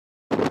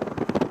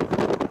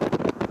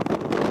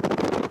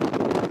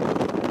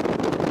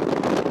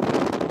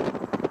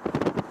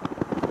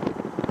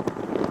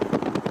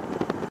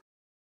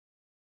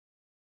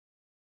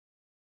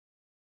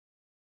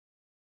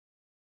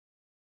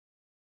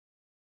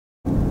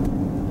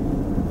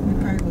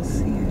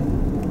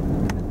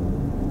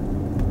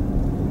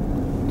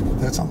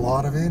That's a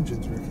lot of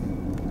engines, Ricky.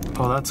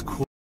 Oh, that's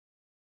cool.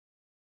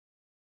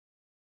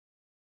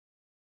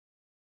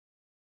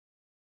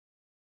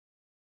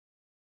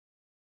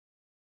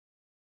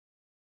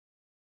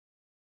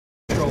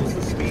 Controls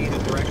the speed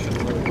and direction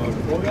of the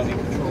locomotive. Does he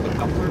control the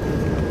coupler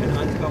and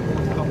uncouple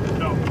and couple?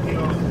 No,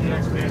 he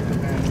expands the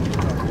man.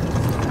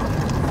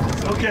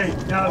 Okay,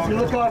 now if you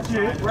look off to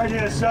your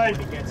right-hand side,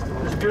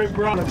 there's Brig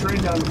Brown, a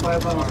train down to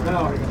 5 miles an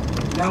hour.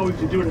 Now we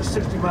can do it at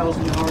 60 miles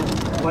an hour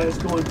while it's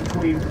going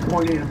between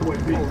point A and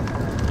point B.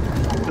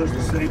 It does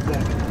the same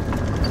thing.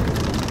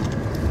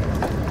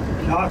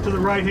 Now off to the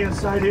right-hand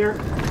side here,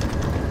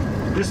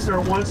 this is our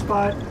one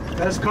spot.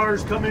 As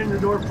cars come into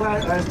North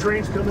Platte, as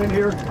trains come in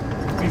here,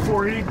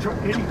 before any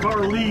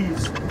car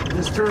leaves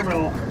this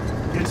terminal,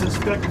 it's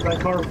inspected by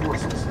car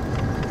forces.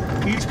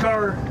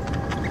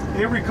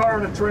 Every car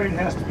on the train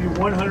has to be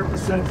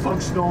 100%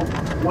 functional,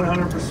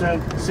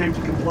 100%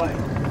 safety compliant.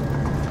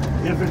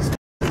 If it's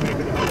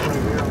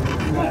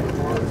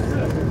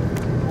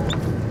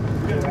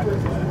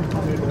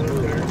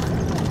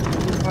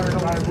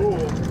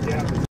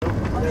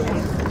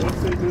once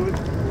they do it,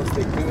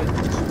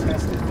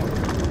 test it.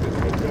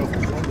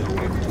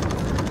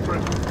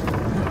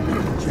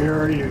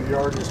 Jerry, your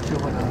yard is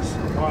killing us.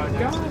 Oh,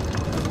 God.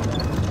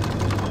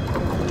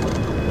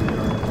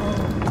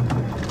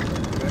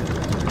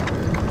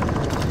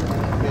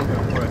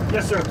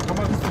 Yes, sir. How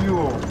much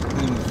fuel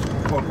these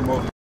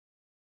locomotives?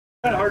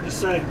 Kind of hard to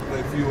say.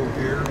 They fuel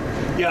here?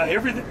 Yeah,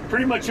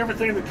 pretty much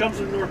everything that comes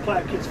in North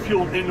Platte gets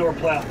fueled in North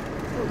Platte.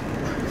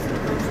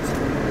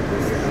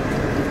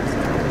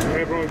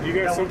 Hey, bro, do you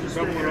guys something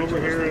coming over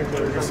here at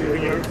the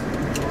receiving yard?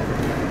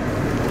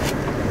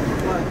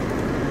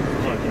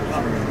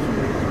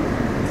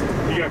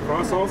 You got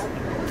cross hauls?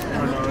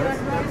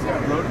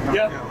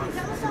 Yep.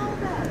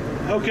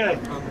 Okay.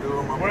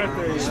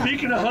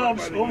 Speaking of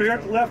humps, over here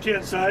at the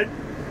left-hand side,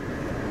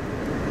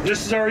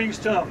 this is our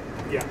east hump.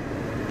 Yeah.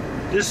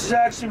 This is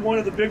actually one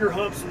of the bigger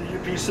humps in the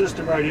UP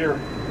system right here.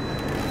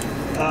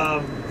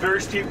 Very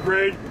steep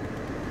grade.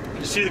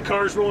 You see the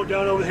cars rolling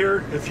down over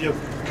here. If you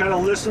kind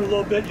of listen a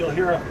little bit, you'll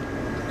hear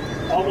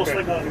almost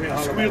like a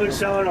squealing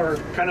sound, or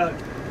kind of,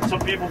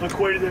 some people have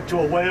equated it to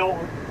a whale,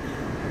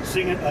 a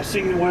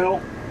singing whale.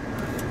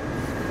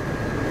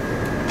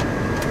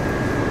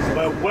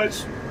 But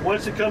once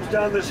it comes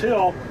down this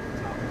hill,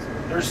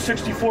 there's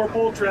 64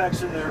 bull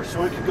tracks in there,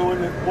 so it can go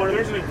into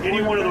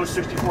any one of those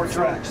 64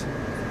 tracks.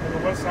 On the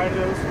west side of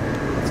those,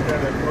 it's got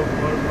a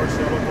locomotive or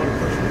shell locomotive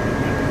pusher,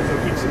 so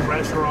it keeps the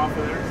pressure off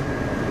of there.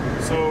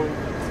 So,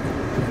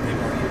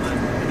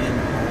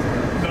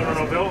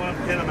 no, they'll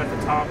unpin them at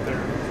the top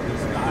there.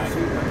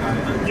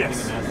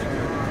 Yes.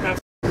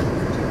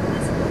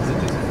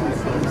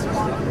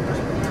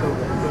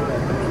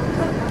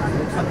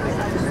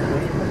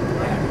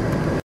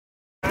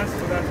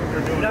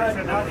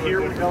 Not here,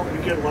 we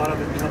get a lot of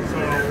it comes from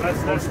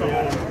that's the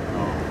whole.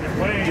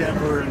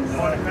 Denver and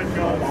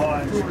Omaha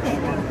and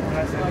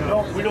no,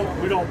 we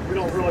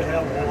don't really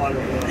have a whole lot of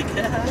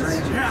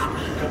trains.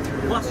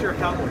 Plus your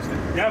Cowboys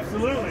fan. Yeah,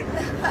 absolutely.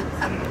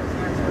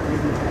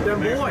 They're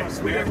boys.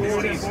 We got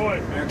boys.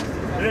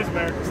 It is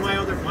American. My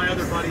other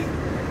buddy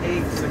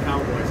hates the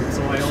Cowboys, and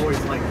so I always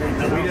like we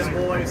them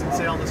boys and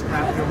say all this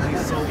crap to him.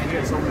 He's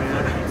so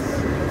mad.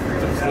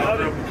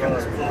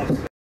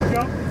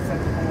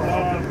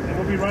 And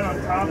we'll be right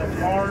on top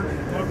of our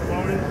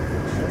locomotive.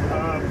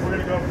 We're going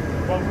to go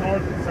both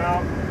north and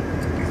south.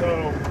 So,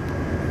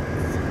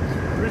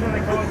 the reason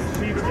they call it the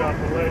Shiva job,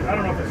 I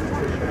don't know if this is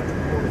true yet.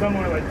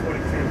 Somewhere like 22.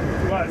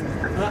 But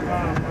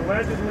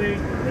allegedly,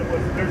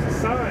 there's a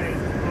sign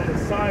on the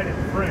side in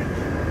French,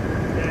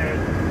 and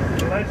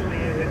allegedly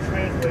it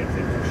translates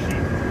into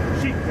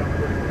sheep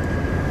jumper.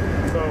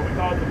 So we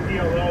call it the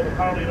PLO, the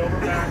power lead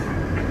overpass,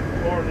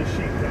 or the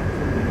sheep jumper.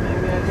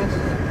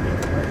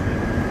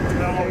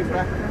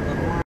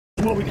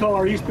 What we call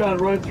our eastbound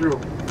run-through,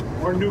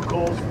 or new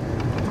coals,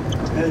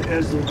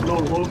 as they're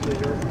known locally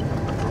here.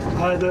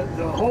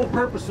 The whole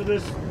purpose of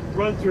this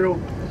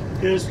run-through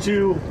is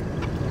to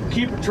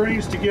keep the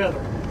trains together.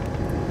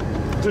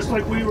 Just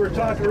like we were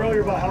talking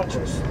earlier about how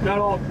not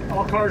all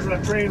cars on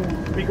a train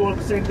will be going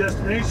to the same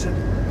destination,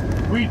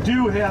 we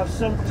do have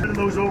some of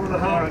those over the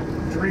hump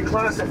to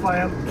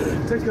reclassify them,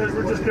 because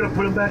we're just going to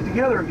put them back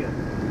together again.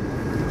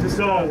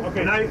 So, a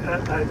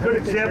good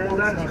example of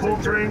that is coal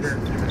trains.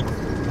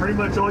 Pretty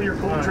much all your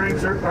coal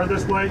trains are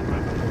this way.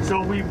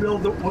 So we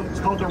build what's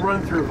called the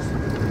run-throughs.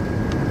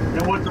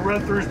 And what the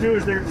run-throughs do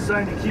is they're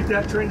designed to keep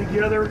that train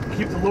together,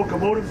 keep the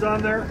locomotives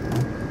on there,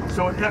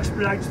 so it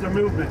expedites the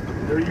movement.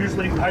 They're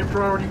usually higher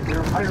priority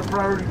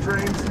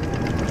trains.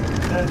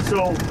 And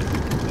so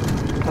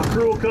a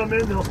crew will come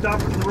in, they'll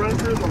stop at the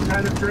run-through, they'll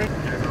tie the train.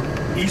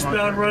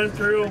 Eastbound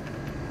run-through,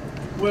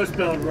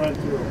 westbound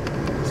run-through.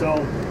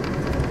 So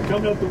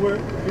coming up to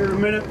here in a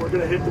minute, we're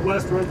going to hit the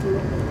west run-through.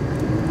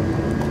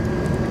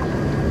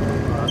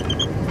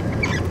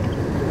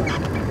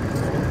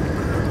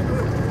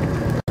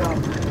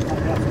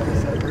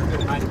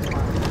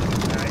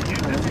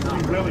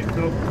 Really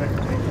dope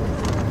technique.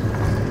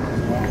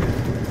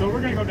 So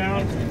we're going to go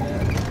down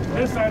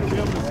this side will be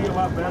able to see a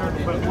lot better,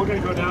 but we're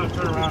going to go down and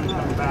turn around and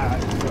come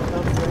back.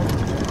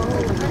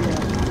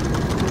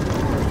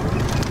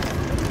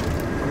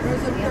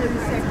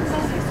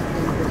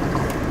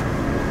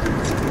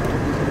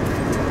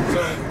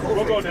 So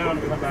we'll go down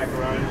and come back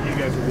around. You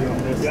guys will be on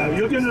this. Yeah,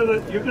 you'll get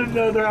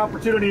another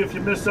opportunity if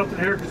you miss something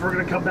here, because we're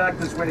going to come back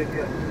this way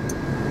again.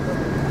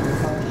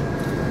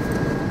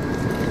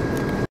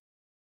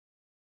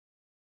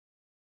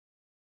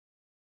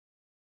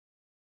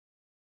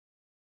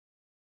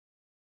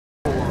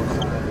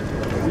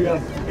 We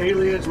have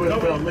aliens with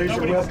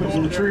laser weapons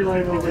in the tree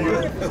line over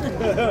here. This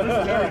is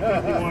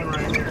Area 51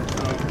 right here.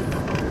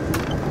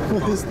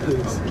 What is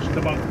this?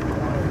 The bunker.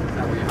 Is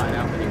that where you hide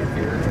out when you're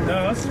here?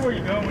 No, this is where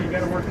you go when you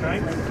got to work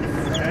nights.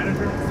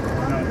 Manager?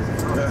 No.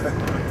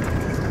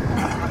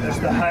 That's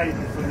the height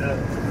from the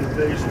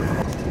invasion.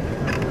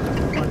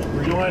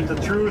 You want the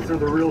truth or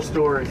the real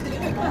story?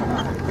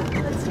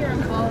 Let's hear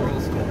them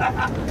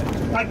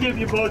both. I give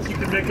you both. You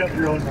can make up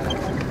your own mind.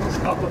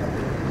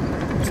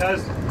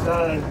 As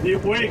the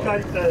way it got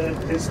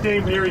its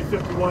name, Area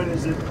 51,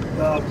 is it?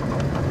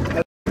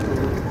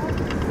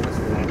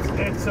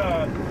 It's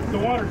the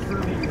water's for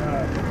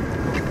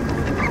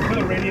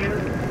the radiator.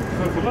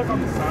 So if you look on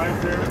the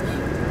side there,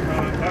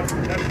 that's the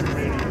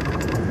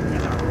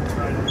radiator.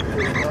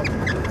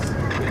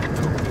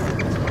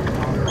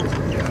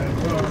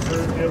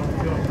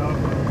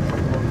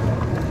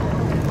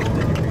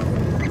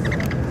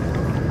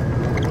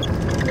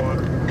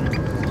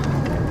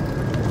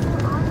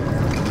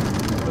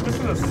 But this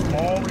is a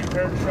small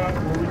repair shop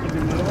where we can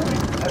do little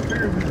things. I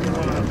figured we can,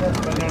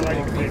 but not like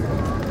a big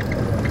one.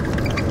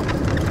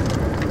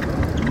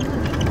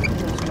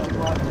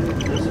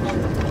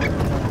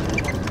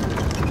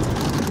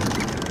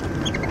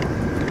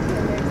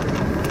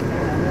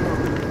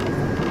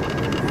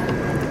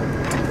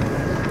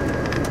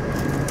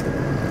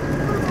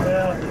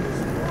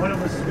 One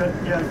of us is good.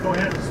 Yeah, go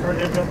ahead and start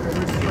hitting up the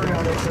roof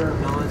turnout up there.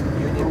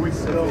 Non-union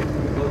Pacific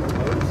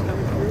locomotives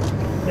coming through?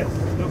 Yes.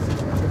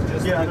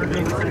 Just Yeah, like they're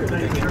doing the same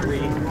thing.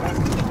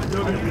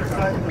 They're going to be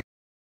excited.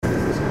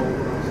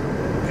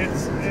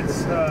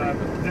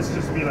 This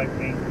just be like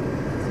main,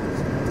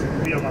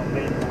 be on our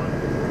main one,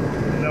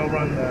 and they'll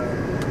run the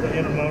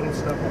intermodal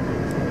stuff on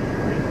these.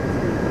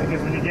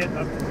 Because when you get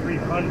up to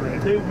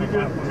 300, We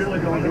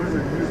generally don't use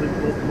it. Usually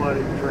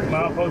locomotive trains.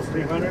 milepost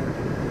 300,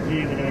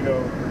 you're either gonna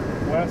go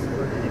west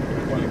or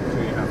you're going to So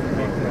you have to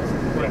make this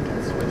Correct.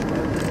 switch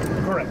back.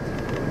 correct.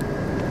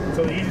 So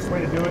the easiest way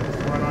to do it is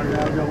run on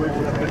I'll go wait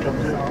for the pickup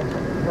too.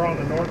 We're on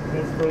the north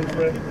coast road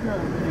trip,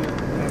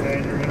 and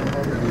then you're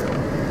intermodal.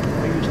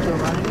 Are you still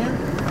running it?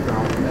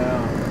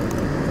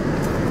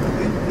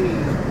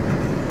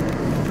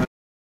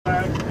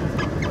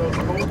 Those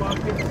coal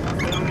buckets,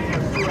 they only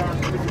have 2 hours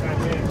to get that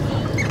in.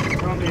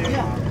 Come in,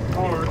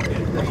 or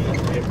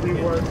if we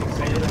were to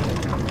say that.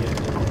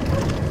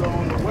 So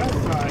on the west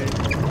side,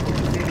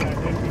 you see that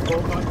empty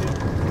coal bucket,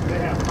 they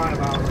have 5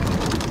 hours.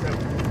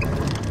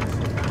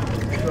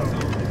 So,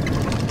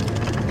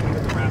 Even the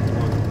rapid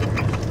one.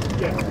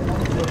 yeah.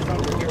 So it's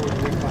over here with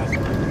the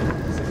reclassified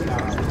 6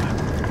 hours and a half.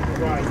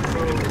 Right, so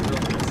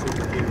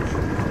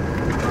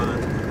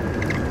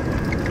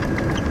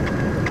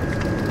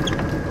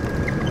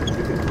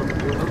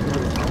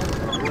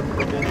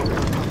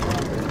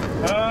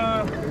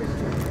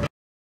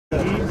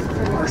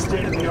Our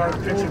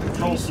state-of-the-art pitch and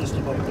control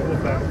system up there.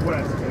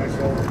 west,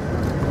 actually.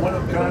 One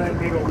of a kind.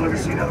 I've never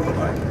seen that look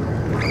like.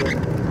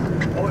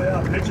 Oh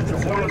yeah, pitches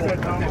are horrible.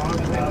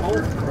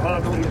 For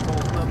Hobby,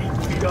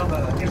 feet on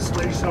the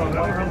installation on the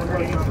on the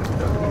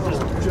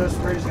right. Just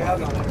crazy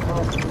havoc on it.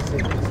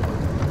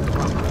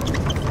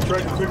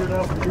 Tried to figure it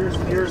out for years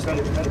and years how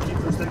to keep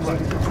those things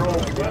under control.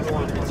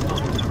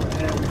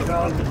 And we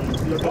found the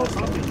most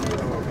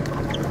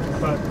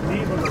But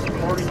these are the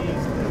 40s,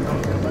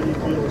 how you be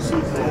able to see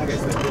the I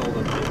guess action. they build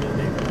them and then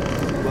they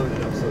load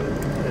it up so that it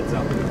heads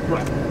out.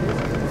 right.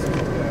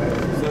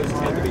 Those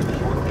tend to be the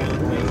northbound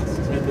lanes,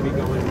 tend to be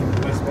going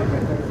westbound.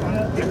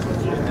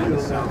 And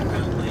the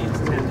southbound lanes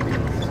tend to be.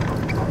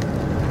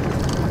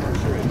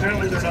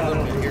 Apparently they're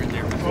not. Here and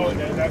there. Oh,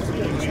 yeah, that's the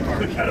unique part.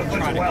 We got a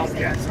bunch of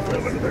wildcats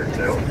living there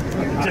too.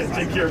 Just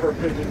take care of our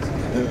pigeons.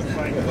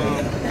 Like,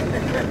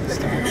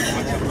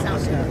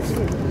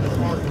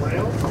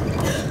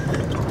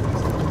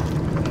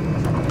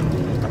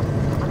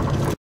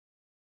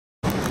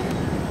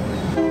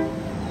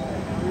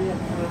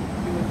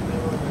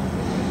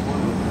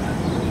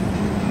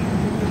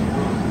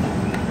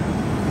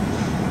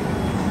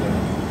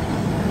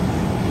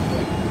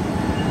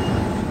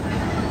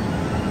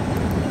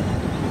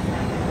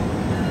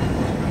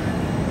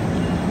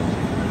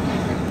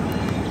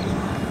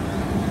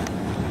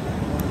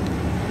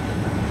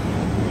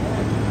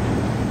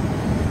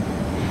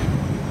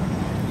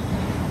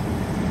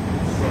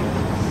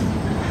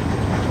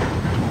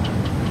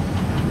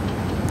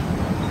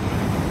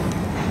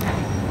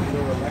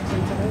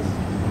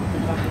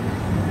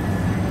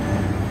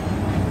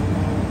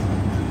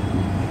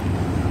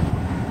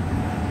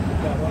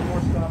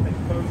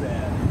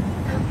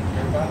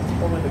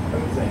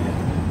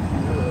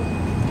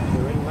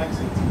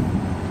 Lexington.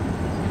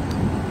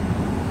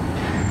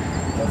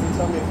 Doesn't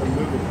tell me if I'm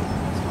moving.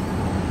 It's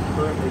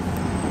currently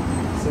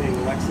saying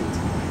Lexington.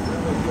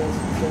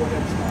 Go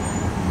ahead, stop.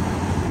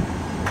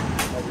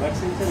 Like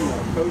Lexington, no,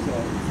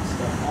 Cozad,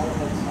 stuff, all of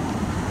that stuff.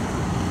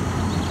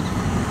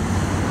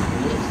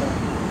 And little stuff.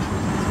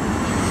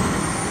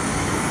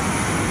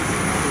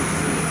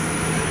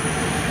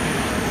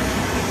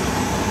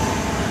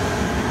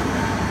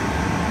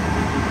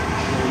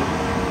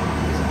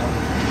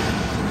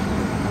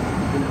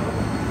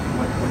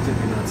 What did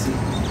we not see?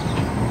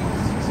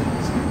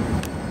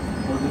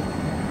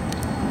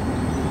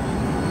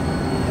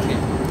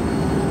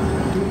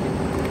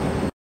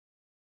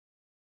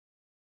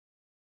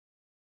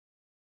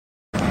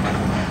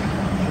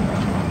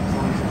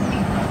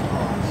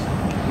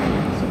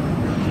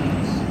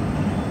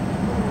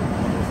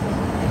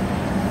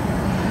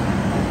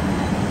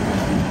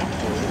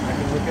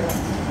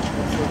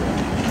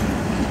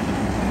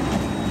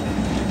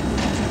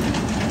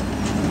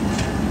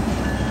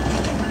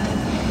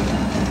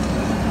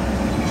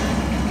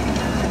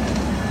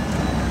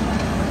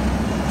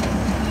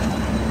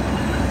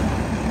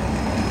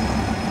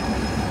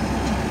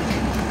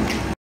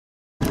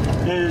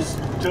 Is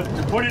to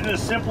put it in the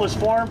simplest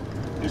form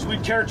is we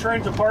tear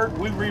trains apart,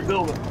 we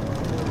rebuild them.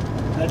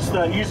 That's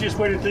the easiest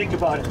way to think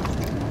about it.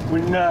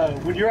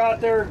 When you're out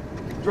there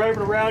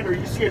driving around or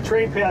you see a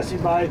train passing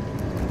by,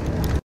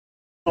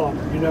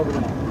 you never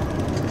know.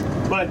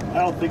 But I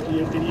don't think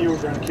any of you are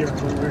going to care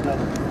one way or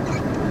another.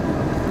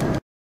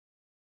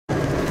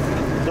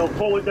 They'll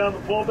pull it down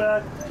the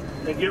pullback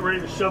and get ready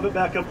to shove it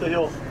back up the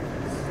hill.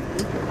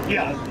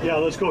 Yeah,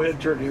 let's go ahead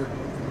and turn here,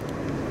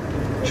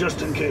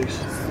 just in case.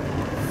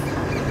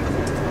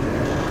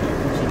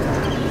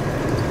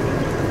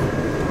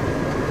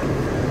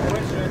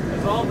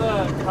 Does all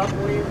the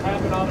coupling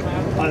happen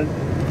automatically?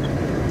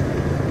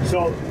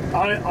 So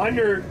on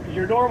your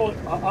normal,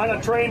 on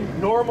a train,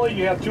 normally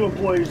you have 2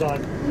 employees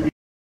on.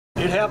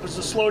 It happens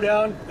to slow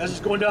down as it's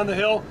going down the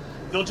hill.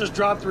 They'll just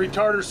drop the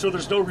retarder so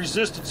there's no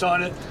resistance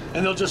on it,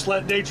 and they'll just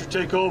let nature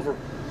take over.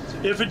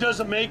 If it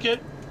doesn't make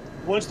it,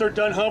 once they're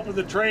done humping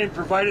the train,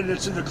 provided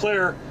it's in the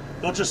clear,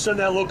 they'll just send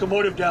that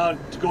locomotive down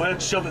to go ahead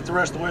and shove it the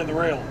rest of the way on the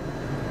rail.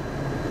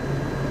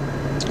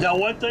 Now,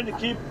 one thing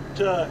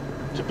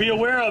to be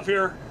aware of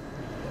here,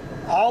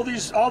 all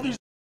these, so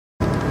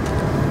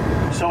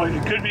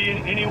it could be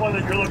any one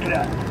that you're looking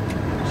at.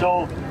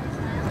 So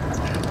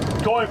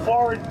going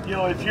forward, you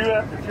know, if you're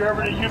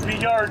ever in a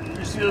UP yard and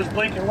you see those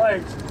blinking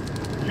lights,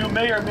 you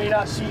may or may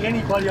not see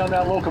anybody on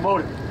that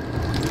locomotive.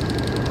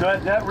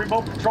 That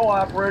remote control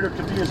operator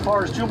could be as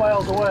far as 2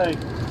 miles away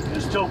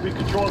and still be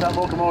controlling that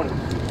locomotive.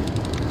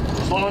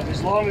 As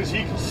long as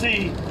he can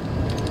see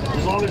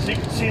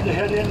the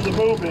head end of the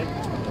movement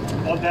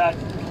of that,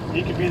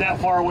 he can be that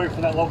far away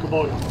from that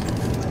locomotive.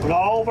 But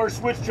all of our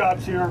switch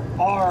jobs here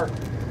are,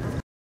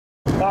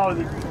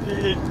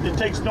 it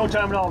takes no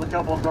time at all to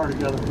couple a car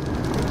together.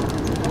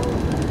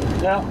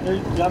 Yeah,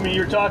 I mean,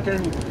 you're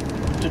talking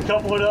to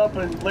couple it up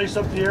and lace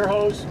up the air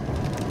hose,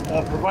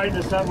 providing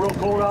it's not real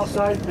cold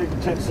outside, maybe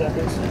 10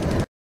 seconds.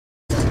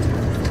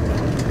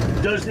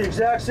 Does the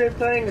exact same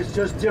thing, it's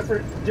just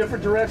different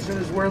direction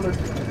is where the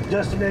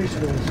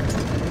destination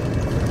is.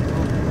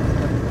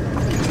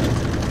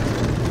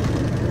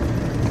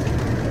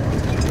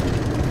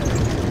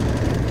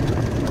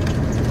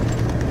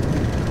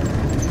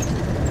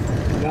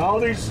 Now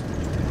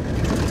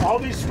all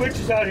these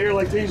switches out here,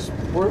 like these,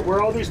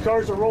 where all these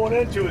cars are rolling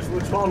into, is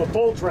what's called a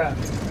bull trap.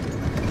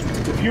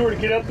 If you were to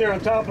get up there on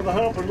top of the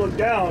hump and look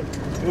down,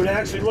 it would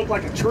actually look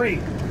like a tree.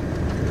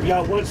 You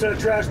got one set of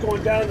tracks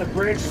going down that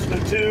branches into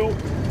 2,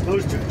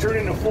 those 2 turn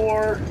into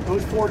 4,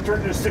 those 4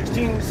 turn into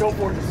 16, so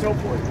forth and so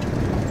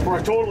forth, for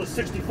a total of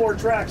 64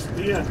 tracks at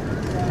the end.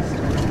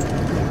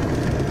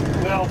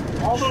 Well,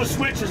 all those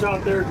switches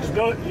out there,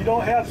 you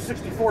don't have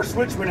 64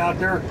 switchmen out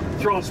there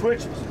throwing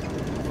switches.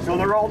 So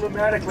they're all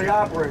pneumatically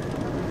operated.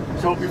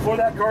 So before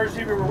that car is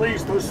even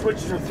released, those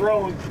switches are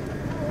thrown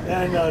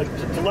and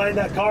to line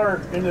that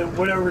car into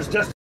whatever's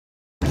destined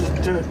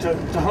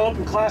to hump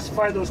and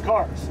classify those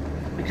cars,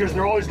 because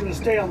they're always going to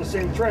stay on the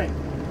same train.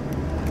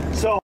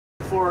 So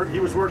he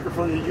was working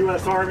for the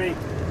U.S. Army,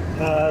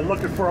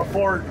 looking for a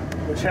fort,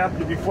 which happened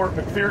to be Fort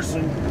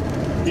McPherson.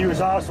 He was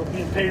also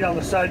being paid on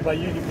the side by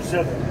Union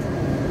Pacific.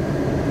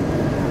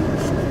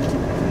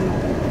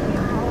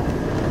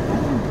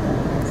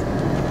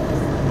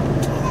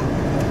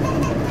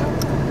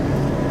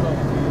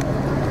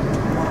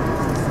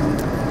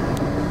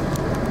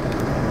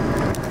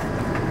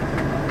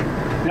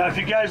 Now, if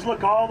you guys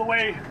look all the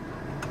way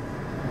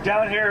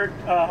down here,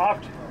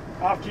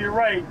 off to your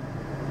right,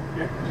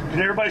 can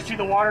everybody see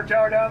the water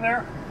tower down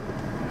there?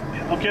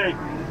 Okay,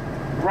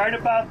 right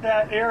about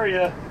that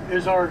area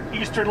is our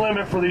eastern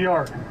limit for the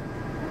yard.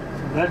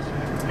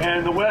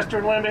 And the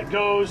western limit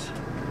goes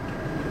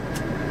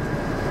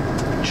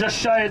just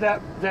shy of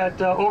that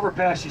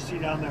overpass you see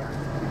down there.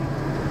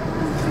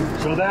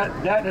 So that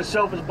in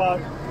itself is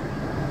about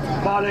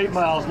 8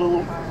 miles, a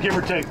little give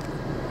or take.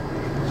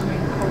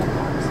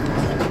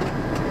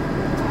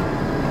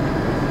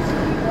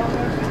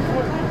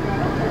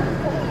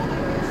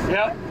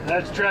 Yep,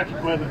 that's track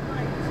equipment.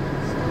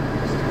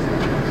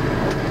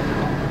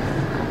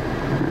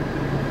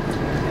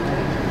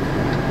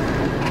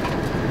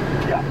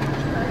 Yeah.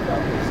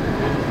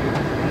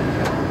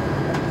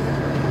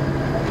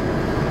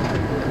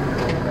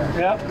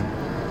 Yep.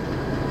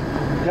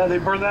 Yeah, they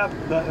burn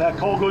that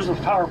coal goes to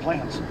power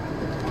plants.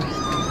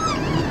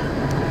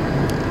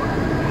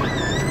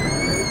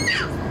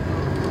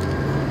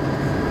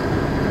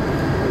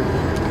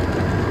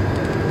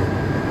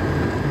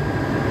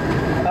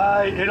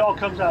 It all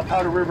comes out of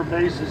Powder River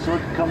bases, so it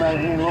can come out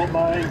of Antelope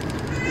Mine,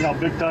 you know,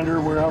 Big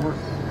Thunder, wherever.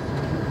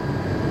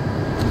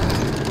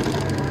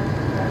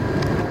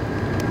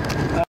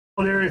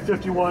 Area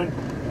 51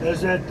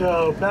 is that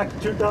back in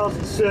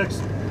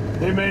 2006,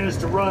 they managed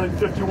to run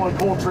 51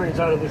 coal trains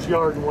out of this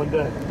yard in one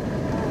day.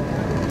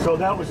 So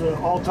that was an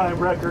all-time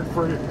record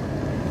for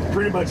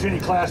pretty much any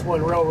Class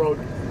 1 railroad,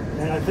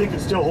 and I think it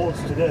still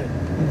holds today.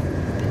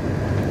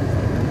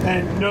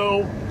 And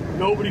no,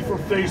 nobody from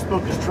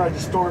Facebook has tried to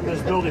storm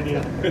this building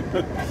yet.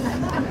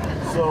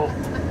 So,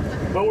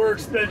 but we're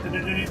expecting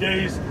it any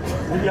days.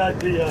 We got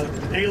the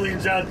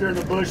aliens out there in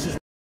the bushes.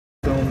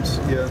 Films,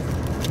 yeah.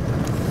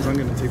 Because I'm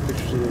going to take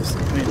pictures of this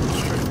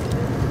maintenance train.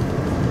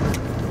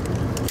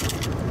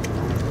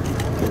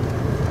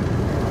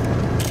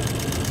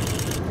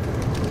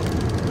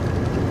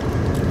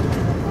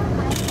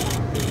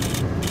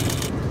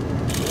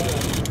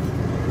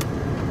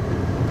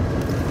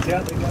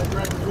 Yeah, they got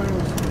direct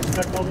windows.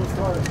 Inspect all those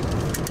cars.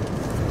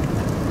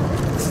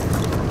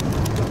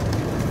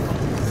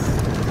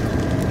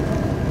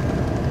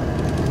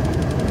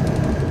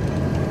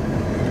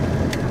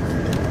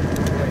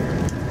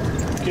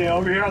 Okay,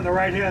 over here on the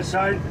right-hand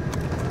side,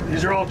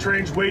 these are all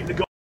trains waiting to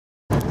go.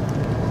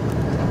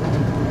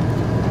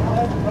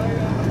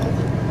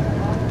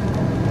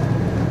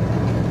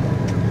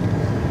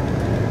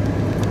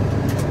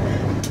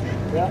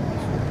 Yeah,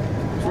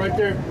 it's right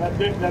there. That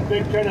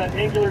big kind of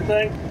angular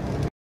thing.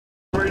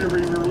 Ready to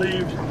be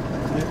relieved.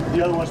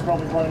 The other one's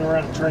probably running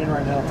around the train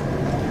right now.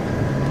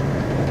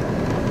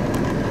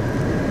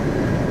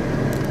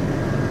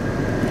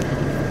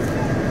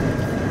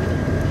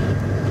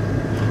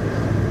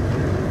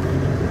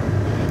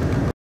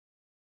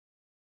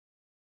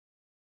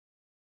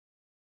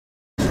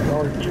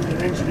 Or even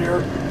an engineer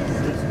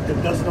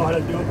that doesn't know how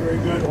to do it very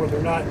good, or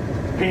they're not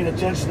paying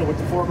attention to what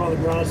the foreman on the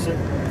ground is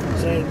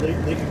saying they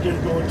could get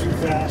it going too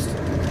fast,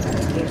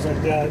 things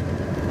like that.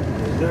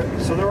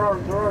 So there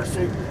are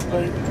safety,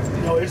 but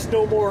you know, it's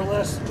no more or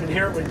less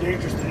inherently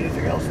dangerous than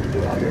anything else we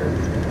do out here.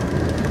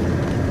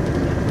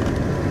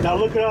 Now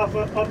looking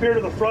up here to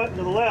the front and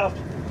to the left,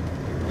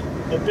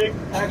 the big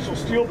actual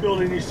steel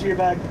building you see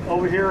back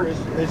over here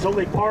is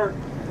only part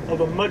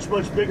of a much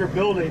bigger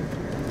building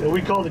that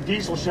we call the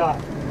diesel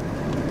shop.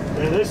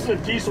 And this is a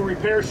diesel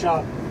repair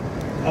shop.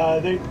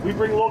 We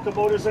bring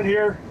locomotives in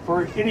here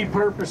for any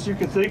purpose you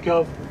can think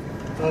of.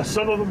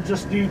 Some of them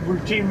just need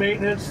routine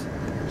maintenance.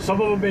 Some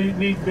of them may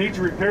need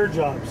major repair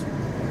jobs.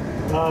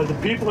 The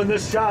people in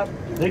this shop,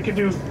 they can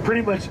do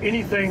pretty much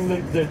anything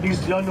that needs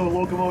to be done to a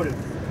locomotive.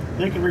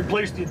 They can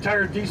replace the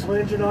entire diesel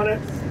engine on it.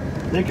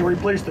 They can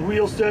replace the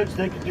wheel sets.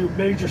 They can do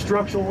major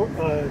structural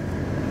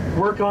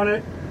work on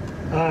it.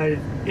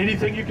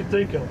 Anything you can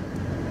think of.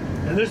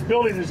 And this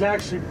building is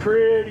actually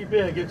pretty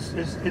big. It's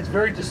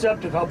very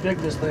deceptive how big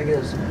this thing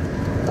is.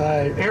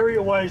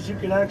 Area-wise, you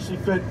can actually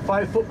fit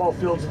 5 football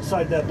fields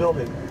inside that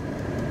building.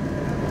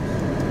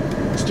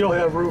 Still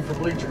have room for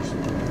bleachers.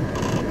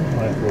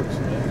 I poured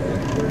cement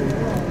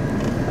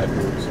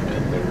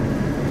there.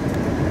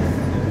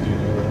 Did you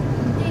know that?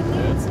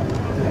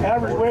 The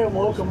average weight of a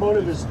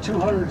locomotive is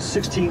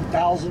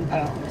 216,000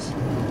 pounds.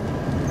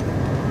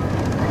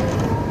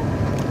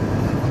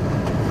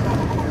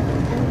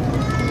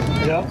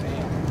 Yep.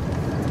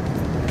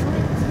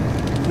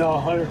 No,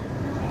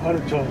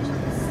 100 tons.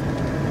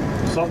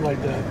 Something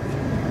like that.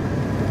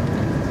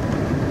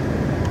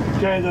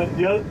 Okay,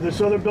 this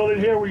other building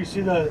here where you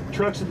see the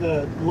trucks in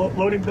the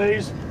loading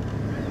bays,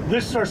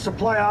 this is our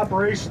supply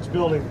operations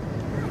building.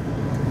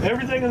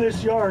 Everything in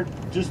this yard,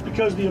 just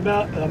because of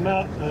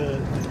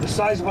the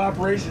size of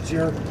operations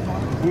here,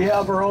 we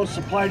have our own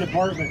supply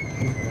department.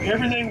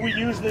 Everything we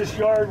use in this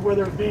yard,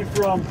 whether it be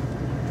from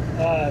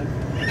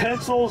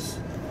pencils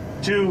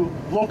to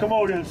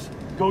locomotives,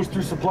 goes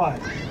through supply.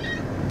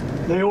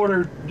 They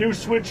order new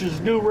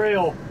switches, new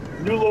rail,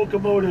 new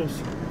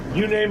locomotives,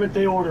 you name it,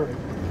 they order it.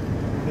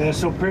 And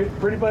so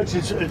pretty much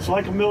it's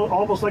like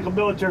almost like a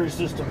military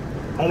system.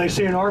 They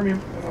say an army,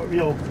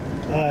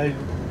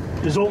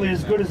 is only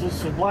as good as the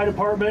supply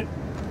department.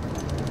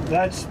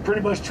 That's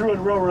pretty much true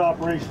in railroad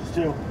operations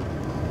too.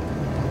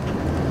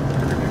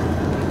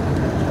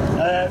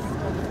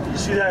 You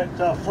see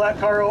that flat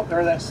car,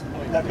 or that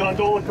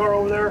gondola car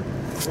over there,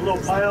 the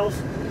little piles?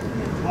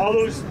 All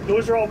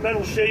those are all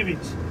metal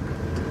shavings.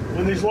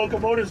 When these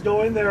locomotives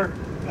go in there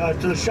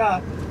to the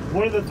shop,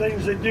 one of the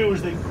things they do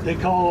is they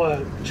call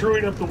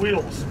truing up the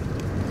wheels.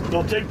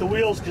 They'll take the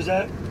wheels because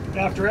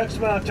after X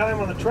amount of time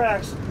on the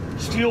tracks,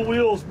 steel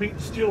wheels meet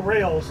steel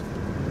rails.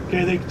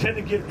 Okay,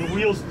 the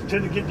wheels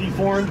tend to get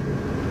deformed,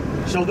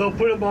 So they'll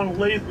put them on a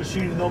lathe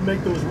machine and they'll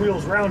make those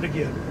wheels round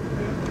again.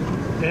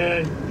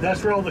 And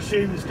that's where all the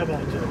shavings come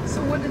out to.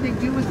 So what do they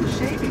do with the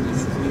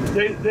shavings?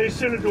 They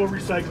send it to a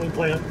recycling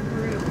plant.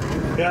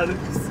 Yeah.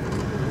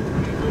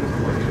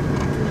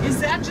 Is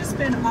that just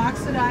been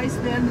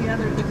oxidized then?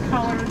 The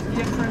color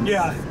difference?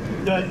 Yeah.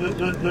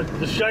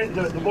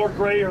 The more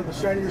gray or the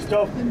shinier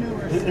stuff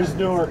is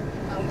newer.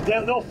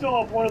 They'll fill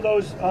up one of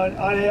those on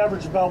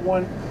average about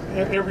one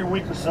every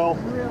week or so.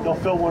 Really? They'll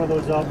fill one of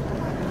those up.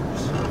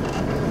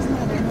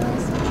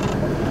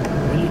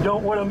 And you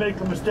don't want to make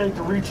the mistake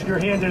to reach your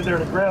hand in there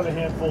to grab a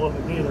handful of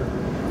it neither.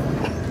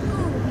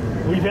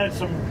 We've had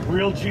some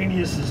real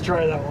geniuses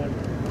try that one.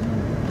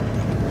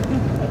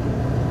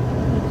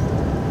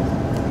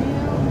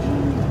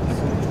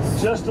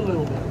 Just a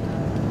little bit.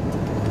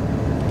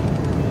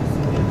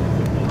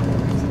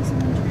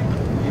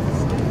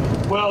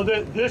 Well,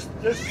 this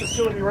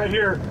facility right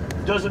here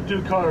doesn't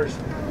do cars.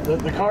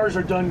 The cars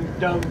are done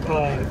down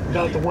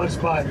to one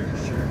spot,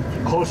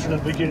 closer to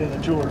the beginning of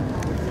the tour.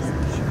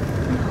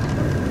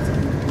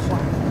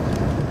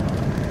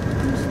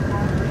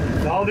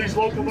 Now, all these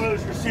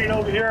locomotives you're seeing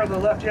over here on the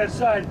left-hand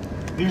side,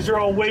 these are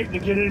all waiting to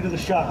get into the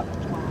shop.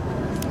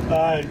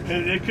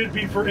 It could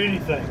be for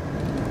anything.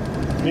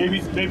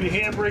 Maybe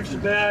handbrakes are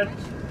bad.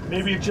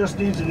 Maybe it just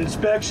needs an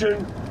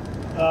inspection.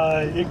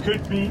 It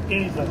could be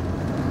anything.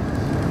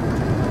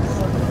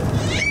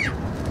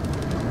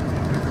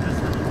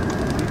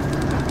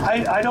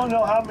 I don't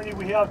know how many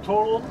we have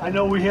total. I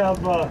know we have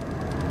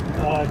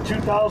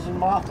 2,000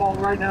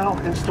 mothballed right now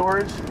in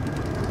storage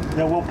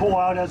that we'll pull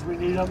out as we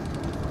need them.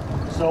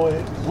 So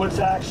what's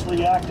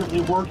actually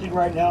actively working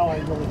right now, I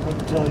really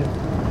couldn't tell you.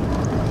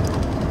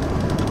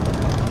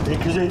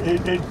 Because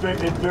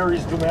it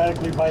varies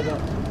dramatically by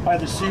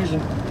the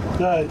season.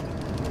 The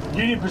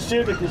Union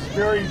Pacific is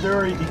very,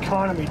 very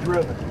economy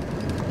driven.